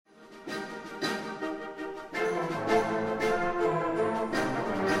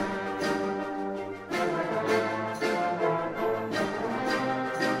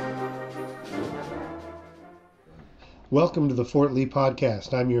Welcome to the Fort Lee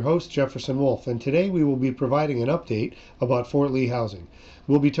Podcast. I'm your host, Jefferson Wolf, and today we will be providing an update about Fort Lee housing.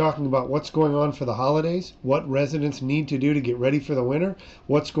 We'll be talking about what's going on for the holidays, what residents need to do to get ready for the winter,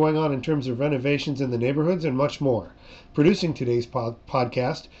 what's going on in terms of renovations in the neighborhoods, and much more. Producing today's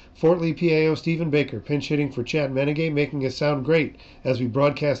podcast, Fort Lee PAO Stephen Baker, pinch hitting for Chad Menegay, making us sound great as we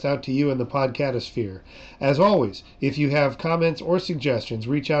broadcast out to you in the podcatosphere. As always, if you have comments or suggestions,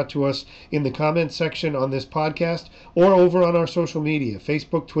 reach out to us in the comments section on this podcast or over on our social media.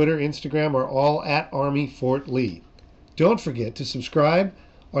 Facebook, Twitter, Instagram are all at Army Fort Lee. Don't forget to subscribe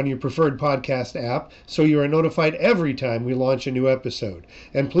on your preferred podcast app so you are notified every time we launch a new episode.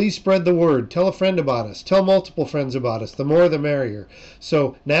 And please spread the word. Tell a friend about us. Tell multiple friends about us. The more the merrier.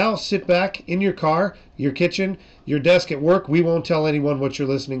 So now sit back in your car, your kitchen, your desk at work. We won't tell anyone what you're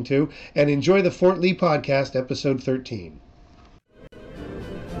listening to. And enjoy the Fort Lee Podcast, episode 13.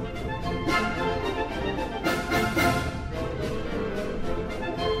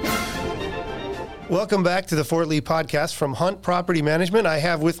 Welcome back to the Fort Lee Podcast from Hunt Property Management. I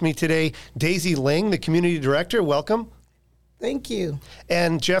have with me today Daisy Ling, the Community Director. Welcome. Thank you.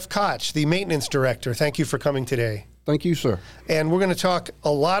 And Jeff Koch, the Maintenance Director. Thank you for coming today. Thank you, sir. And we're going to talk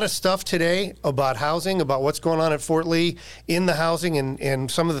a lot of stuff today about housing, about what's going on at Fort Lee in the housing and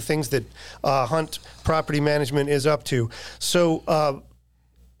some of the things that Hunt Property Management is up to. So,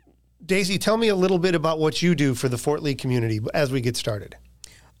 Daisy, tell me a little bit about what you do for the Fort Lee community as we get started.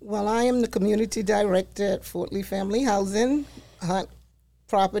 Well, I am the community director at Fort Lee Family Housing, Hunt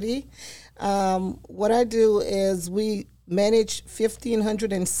Property. What I do is we manage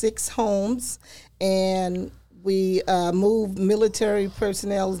 1,506 homes, and we move military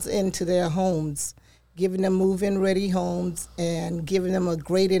personnel into their homes, giving them move-in ready homes and giving them a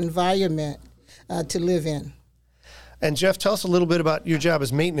great environment to live in. And Jeff, tell us a little bit about your job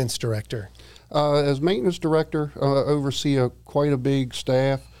as maintenance director. As maintenance director, oversee quite a big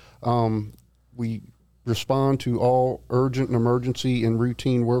staff. We respond to all urgent and emergency and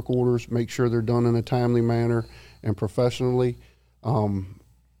routine work orders, make sure they're done in a timely manner and professionally.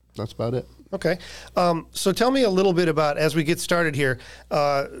 That's about it. Okay. So tell me a little bit about, as we get started here,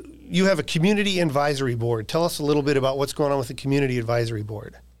 you have a community advisory board. Tell us a little bit about what's going on with the community advisory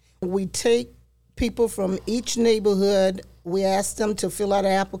board. We take people from each neighborhood. We ask them to fill out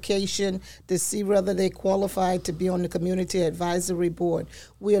an application to see whether they qualify to be on the Community Advisory Board.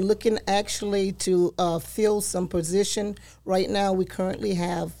 We are looking actually to fill some position. Right now, we currently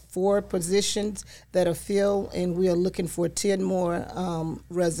have 4 positions that are filled, and we are looking for 10 more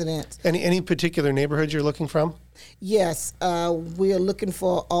residents. Any particular neighborhoods you're looking from? Yes, we are looking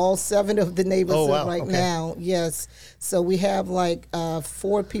for all 7 of the neighborhoods now. Yes, so we have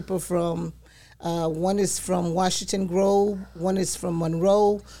 4 people from. One is from Washington Grove, one is from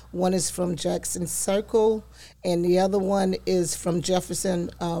Monroe, one is from Jackson Circle, and the other one is from Jefferson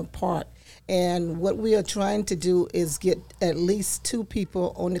Park. And what we are trying to do is get at least 2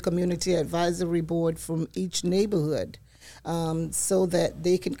 people on the Community Advisory Board from each neighborhood so that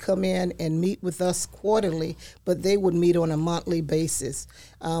they can come in and meet with us quarterly, but they would meet on a monthly basis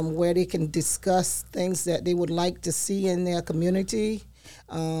where they can discuss things that they would like to see in their community.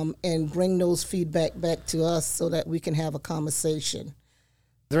 And bring those feedback back to us so that we can have a conversation. Are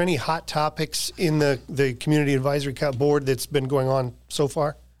there any hot topics in the Community Advisory Board that's been going on so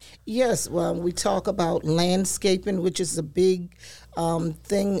far? Yes, well, we talk about landscaping, which is a big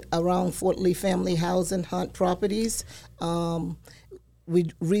thing around Fort Lee Family Housing, Hunt Properties.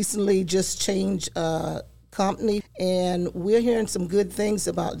 We recently just changed company, and we're hearing some good things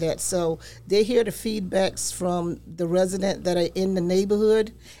about that. So they hear the feedbacks from the resident that are in the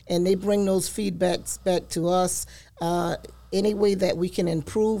neighborhood, and they bring those feedbacks back to us. Any way that we can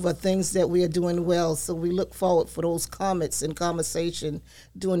improve or things that we are doing well. So we look forward for those comments and conversation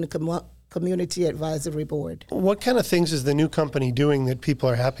during the Community Advisory Board. What kind of things is the new company doing that people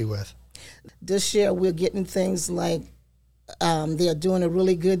are happy with? This year we're getting things like they're doing a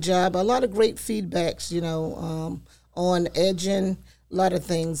really good job. A lot of great feedbacks, on edging, a lot of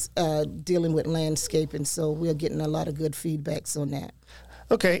things dealing with landscaping. So we're getting a lot of good feedbacks on that.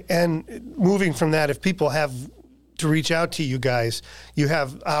 Okay, and moving from that, if people have to reach out to you guys, you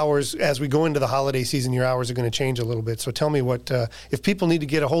have hours. As we go into the holiday season, your hours are going to change a little bit. So tell me if people need to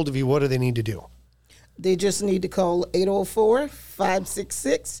get a hold of you, what do they need to do? They just need to call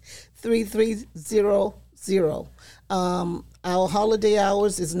 804-566-3300. Our holiday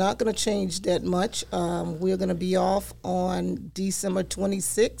hours is not going to change that much. We're going to be off on December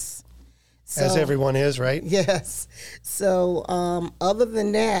 26th. As everyone is, right? Yes. So other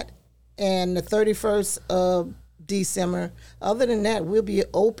than that, and the 31st of December, other than that, we'll be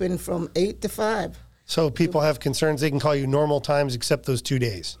open from 8 to 5. So people have concerns, they can call you normal times except those 2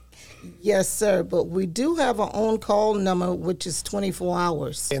 days. Yes, sir. But we do have an on-call number, which is 24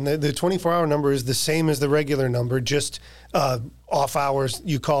 hours. And the 24-hour number is the same as the regular number, just off hours,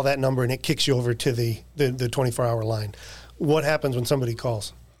 you call that number and it kicks you over to the 24-hour line. What happens when somebody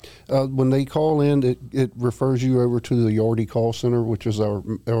calls? When they call in, it refers you over to the Yardy call center, which is our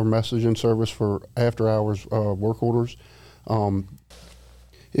messaging service for after-hours work orders.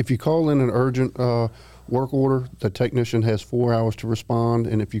 If you call in an urgent work order, the technician has 4 hours to respond,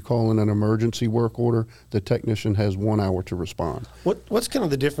 and if you call in an emergency work order, the technician has 1 hour to respond. What's kind of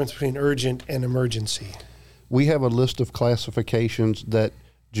the difference between urgent and emergency? We have a list of classifications that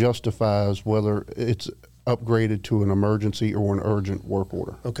justifies whether it's upgraded to an emergency or an urgent work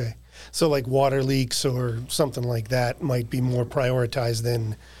order. Okay. So like water leaks or something like that might be more prioritized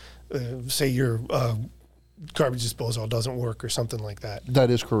than, say, your garbage disposal doesn't work or something like that. That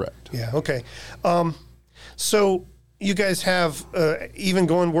is correct. Yeah, okay. So you guys have, even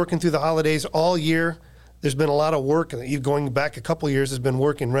working through the holidays all year, there's been a lot of work, and going back a couple of years, has been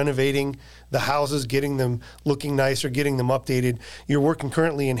work in renovating the houses, getting them looking nicer, getting them updated. You're working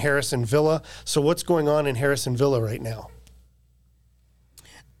currently in Harrison Villa. So what's going on in Harrison Villa right now?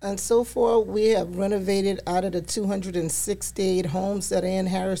 And so far, we have renovated out of the 268 homes that are in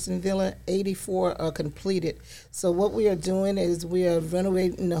Harrison Villa, 84 are completed. So what we are doing is we are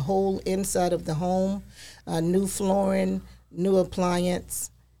renovating the whole inside of the home, new flooring, new appliance.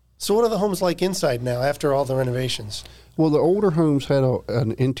 So what are the homes like inside now after all the renovations? Well, the older homes had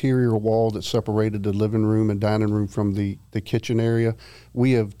an interior wall that separated the living room and dining room from the kitchen area.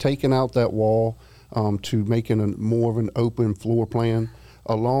 We have taken out that wall to making more of an open floor plan,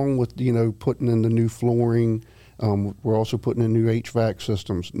 along with, putting in the new flooring. We're also putting in new HVAC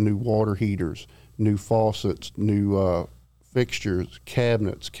systems, new water heaters, new faucets, new fixtures,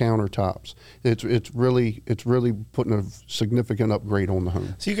 cabinets, countertops. It's really putting a significant upgrade on the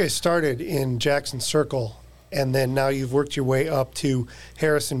home. So you guys started in Jackson Circle, and then now you've worked your way up to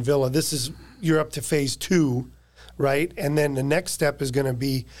Harrison Villa. You're up to phase 2, right? And then the next step is going to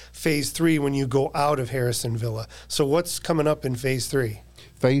be phase 3 when you go out of Harrison Villa. So what's coming up in phase 3?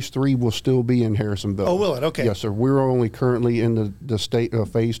 Phase 3 will still be in Harrison Villa. Oh, will it? Okay. Yes, sir. We're only currently in the state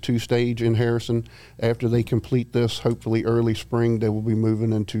phase 2 stage in Harrison. After they complete this, hopefully early spring, they will be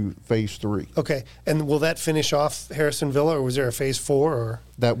moving into phase 3. Okay. And will that finish off Harrison Villa, or was there a phase 4? Or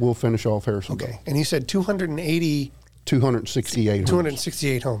that will finish off Harrison Villa. Okay. And you said 268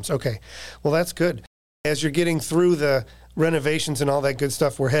 268 homes. Okay. Well, that's good. As you're getting through the renovations and all that good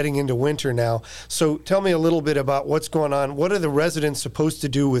stuff, we're heading into winter now. So tell me a little bit about what's going on. What are the residents supposed to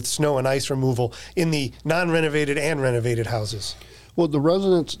do with snow and ice removal in the non-renovated and renovated houses? Well, the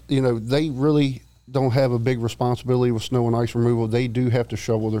residents, they really don't have a big responsibility with snow and ice removal. They do have to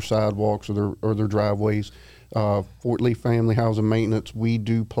shovel their sidewalks or their driveways. Fort Lee Family Housing Maintenance, we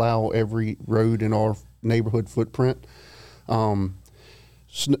do plow every road in our neighborhood footprint.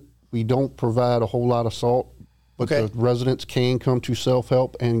 We don't provide a whole lot of salt, but the residents can come to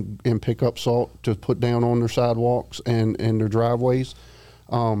self-help and pick up salt to put down on their sidewalks and their driveways.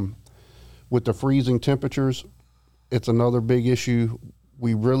 With the freezing temperatures, it's another big issue.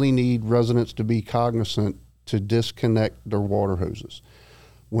 We really need residents to be cognizant to disconnect their water hoses.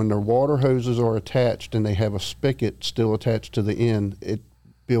 When their water hoses are attached and they have a spigot still attached to the end, it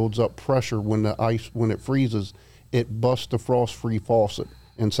builds up pressure when it freezes, it busts the frost-free faucet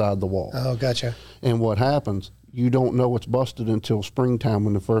inside the wall. Oh, gotcha. And what happens, you don't know it's busted until springtime,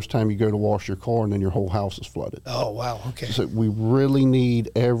 when the first time you go to wash your car and then your whole house is flooded. Oh, wow. Okay. So we really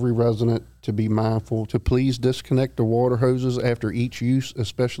need every resident to be mindful to please disconnect the water hoses after each use,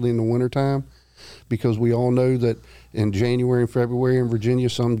 especially in the wintertime, because we all know that in January and February in Virginia,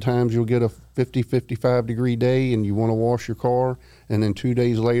 sometimes you'll get a 50, 55 degree day and you want to wash your car, and then 2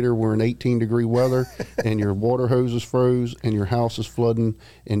 days later we're in 18-degree weather and your water hose is froze and your house is flooding,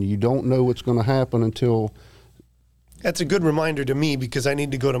 and you don't know what's going to happen until... That's a good reminder to me, because I need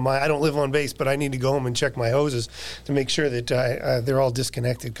to go to I don't live on base, but I need to go home and check my hoses to make sure that they're all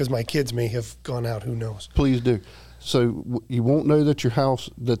disconnected, because my kids may have gone out, who knows. Please do. So you won't know that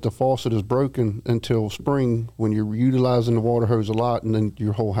that the faucet is broken until spring, when you're utilizing the water hose a lot, and then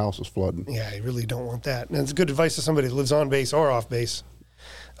your whole house is flooding. Yeah, I really don't want that. And it's good advice to somebody that lives on base or off base,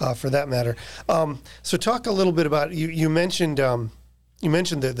 for that matter. So talk a little bit about, you mentioned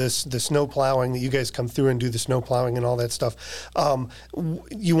the snow plowing, that you guys come through and do the snow plowing and all that stuff.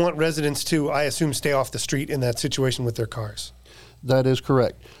 You want residents to, I assume, stay off the street in that situation with their cars. That is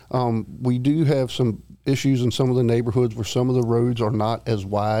correct. We do have some issues in some of the neighborhoods where some of the roads are not as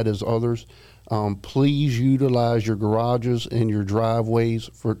wide as others. Please utilize your garages and your driveways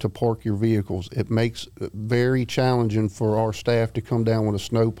to park your vehicles. It makes it very challenging for our staff to come down with a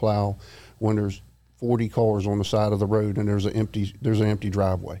snowplow when there's 40 cars on the side of the road and there's an empty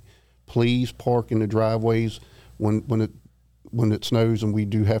driveway. Please park in the driveways when it snows and we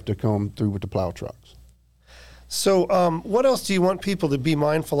do have to come through with the plow trucks. So what else do you want people to be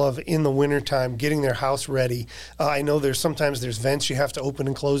mindful of in the wintertime, getting their house ready? I know sometimes there's vents you have to open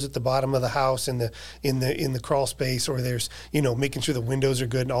and close at the bottom of the house in the crawl space, or there's, making sure the windows are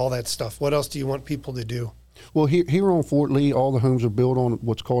good and all that stuff. What else do you want people to do? Well, here on Fort Lee, all the homes are built on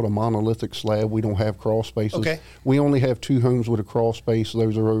what's called a monolithic slab. We don't have crawl spaces. Okay. We only have 2 homes with a crawl space.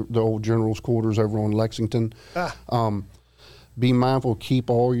 Those are the old general's quarters over on Lexington. Be mindful, keep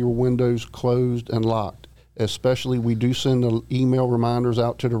all your windows closed and locked. Especially, we do send email reminders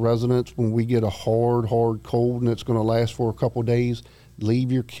out to the residents when we get a hard cold and it's going to last for a couple days.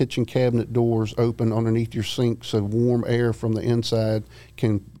 Leave your kitchen cabinet doors open underneath your sink so warm air from the inside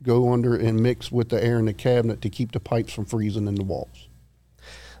can go under and mix with the air in the cabinet to keep the pipes from freezing in the walls.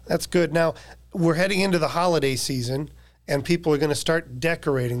 That's good. Now, we're heading into the holiday season, and people are going to start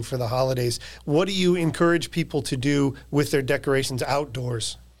decorating for the holidays. What do you encourage people to do with their decorations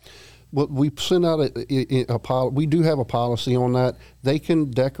outdoors? Well, we send out we do have a policy on that. They can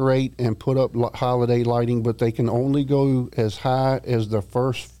decorate and put up holiday lighting, but they can only go as high as the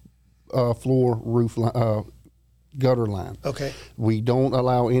first floor roof gutter line. Okay. We don't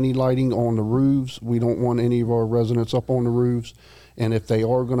allow any lighting on the roofs. We don't want any of our residents up on the roofs. And if they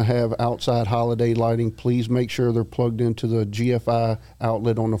are going to have outside holiday lighting, please make sure they're plugged into the GFI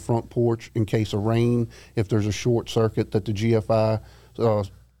outlet on the front porch in case of rain. If there's a short circuit, that the GFI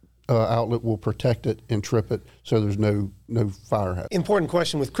outlet will protect it and trip it so there's no fire hazard. Important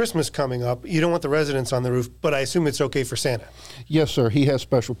question, with Christmas coming up, you don't want the residents on the roof, but I assume it's okay for Santa. Yes, sir. He has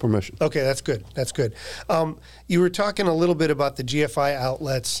special permission. Okay, that's good. That's good. You were talking a little bit about the GFI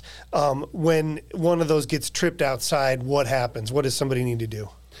outlets. When one of those gets tripped outside, what happens? What does somebody need to do?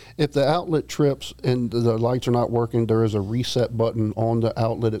 If the outlet trips and the lights are not working, there is a reset button on the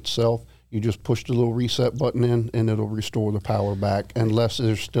outlet itself. You just push the little reset button in, and it'll restore the power back, unless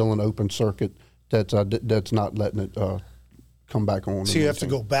there's still an open circuit that's not letting it come back on. So you have to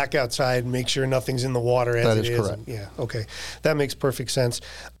go back outside and make sure nothing's in the water as it is. That is correct. Yeah, okay. That makes perfect sense.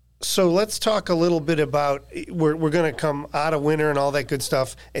 So let's talk a little bit about, we're going to come out of winter and all that good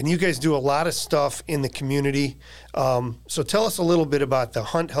stuff, and you guys do a lot of stuff in the community. So tell us a little bit about the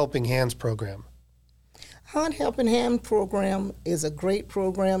Hunt Helping Hands program. Hunt Helping Hand program is a great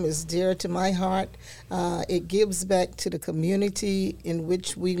program. It's dear to my heart. It gives back to the community in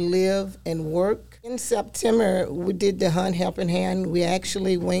which we live and work. In September, we did the Hunt Helping Hand. We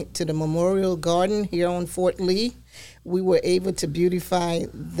actually went to the Memorial Garden here on Fort Lee. We were able to beautify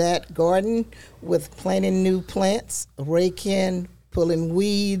that garden with planting new plants, raking, pulling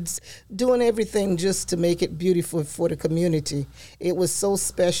weeds, doing everything just to make it beautiful for the community. It was so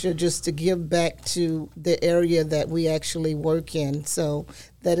special just to give back to the area that we actually work in. So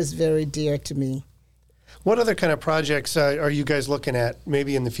that is very dear to me. What other kind of projects are you guys looking at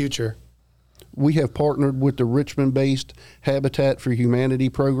maybe in the future? We have partnered with the Richmond-based Habitat for Humanity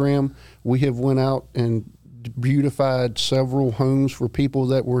program. We have went out and beautified several homes for people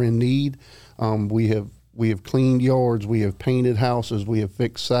that were in need. We have cleaned yards, we have painted houses, we have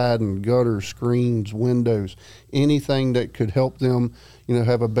fixed siding, gutters, screens, windows, anything that could help them,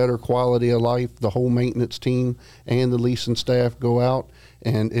 have a better quality of life. The whole maintenance team and the leasing staff go out,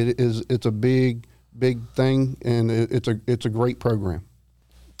 and it's a big thing, and it's a great program.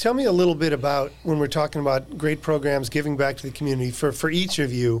 Tell me a little bit about, when we're talking about great programs, giving back to the community, for each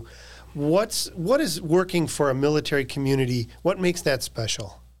of you, what is working for a military community? What makes that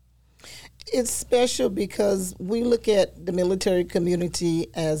special? It's special because we look at the military community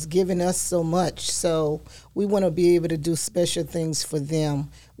as giving us so much, so we want to be able to do special things for them.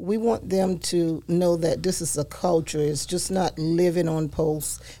 We want them to know that this is a culture. It's just not living on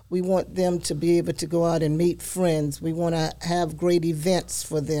posts. We want them to be able to go out and meet friends. We want to have great events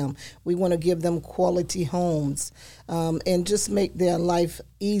for them. We want to give them quality homes and just make their life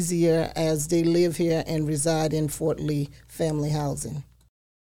easier as they live here and reside in Fort Lee family housing.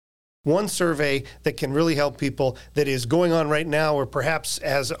 One survey that can really help people that is going on right now, or perhaps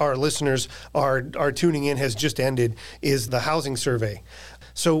as our listeners are tuning in has just ended, is the housing survey.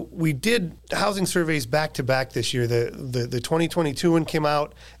 So we did housing surveys back to back this year. The 2022 one came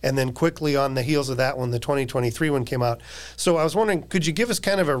out, and then quickly on the heels of that one, the 2023 one came out. So I was wondering, could you give us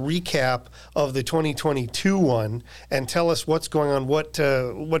kind of a recap of the 2022 one and tell us what's going on,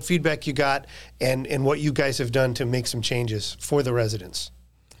 what feedback you got, and what you guys have done to make some changes for the residents?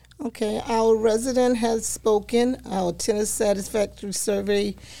 Okay, our resident has spoken. Our tenant satisfaction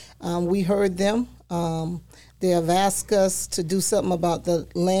survey, we heard them. They have asked us to do something about the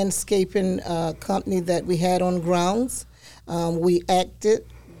landscaping company that we had on grounds. We acted.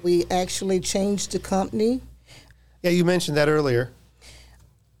 We actually changed the company. Yeah, you mentioned that earlier.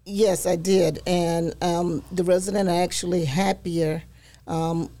 Yes, I did. And the resident are actually happier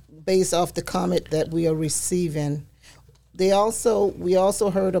based off the comment that we are receiving. We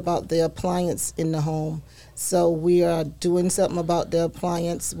also heard about the appliance in the home. So we are doing something about the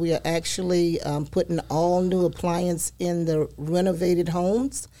appliance. We are actually putting all new appliance in the renovated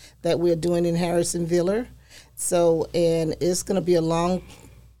homes that we're doing in Harrisonville. So, and it's going to be a long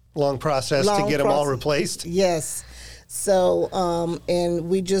process to get them all replaced. Yes. So, and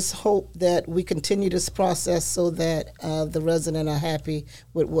we just hope that we continue this process so that the residents are happy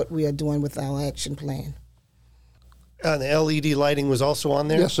with what we are doing with our action plan. The LED lighting was also on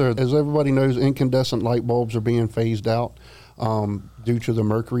there? Yes, sir. As everybody knows, incandescent light bulbs are being phased out due to the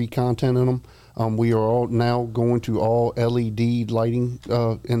mercury content in them. We are all now going to all LED lighting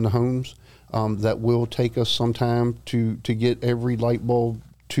in the homes. That will take us some time to get every light bulb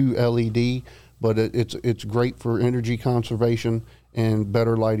to LED, but it's great for energy conservation and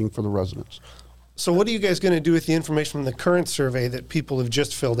better lighting for the residents. So what are you guys going to do with the information from the current survey that people have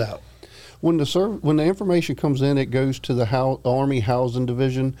just filled out? When the information comes in, it goes to the Army Housing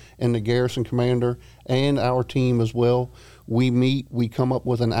Division and the Garrison Commander and our team as well. We meet, we come up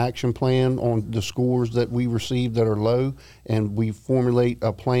with an action plan on the scores that we receive that are low, and we formulate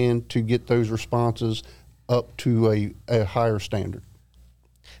a plan to get those responses up to a higher standard.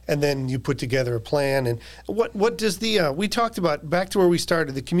 And then you put together a plan. And what does we talked about, back to where we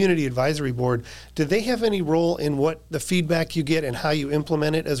started, the Community Advisory Board, do they have any role in what the feedback you get and how you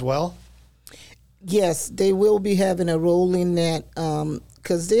implement it as well? Yes, they will be having a role in that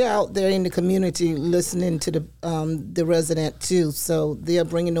because they're out there in the community listening to the resident too. So they are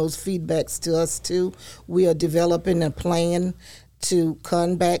bringing those feedbacks to us too. We are developing a plan to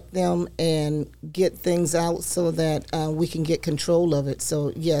combat them and get things out so that we can get control of it.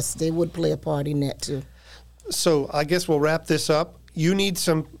 So yes, they would play a part in that too. So I guess we'll wrap this up. You need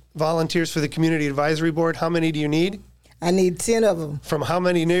some volunteers for the Community Advisory Board. How many do you need? I need 10 of them. From how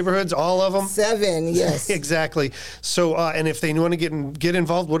many neighborhoods? All of them? 7, yes. Exactly. So, and if they want to get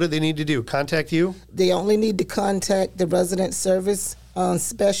involved, what do they need to do? Contact you? They only need to contact the resident service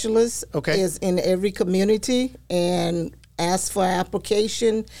specialist. Okay. Is in every community, and ask for an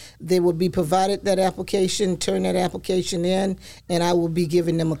application. They will be provided that application, turn that application in, and I will be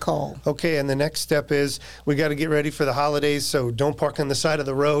giving them a call. Okay, and the next step is we got to get ready for the holidays, so don't park on the side of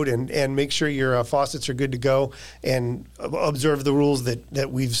the road, and make sure your faucets are good to go, and observe the rules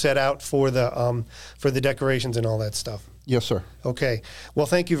that we've set out for the decorations and all that stuff. Yes, sir. Okay. Well,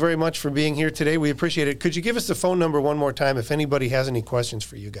 thank you very much for being here today. We appreciate it. Could you give us the phone number one more time if anybody has any questions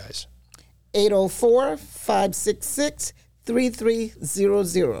for you guys?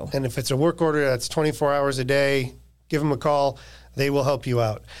 804-566-3300. And if it's a work order that's 24 hours a day, give them a call. They will help you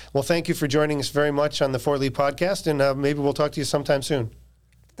out. Well, thank you for joining us very much on the Fort Lee podcast, and maybe we'll talk to you sometime soon.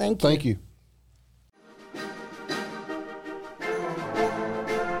 Thank you. Thank you.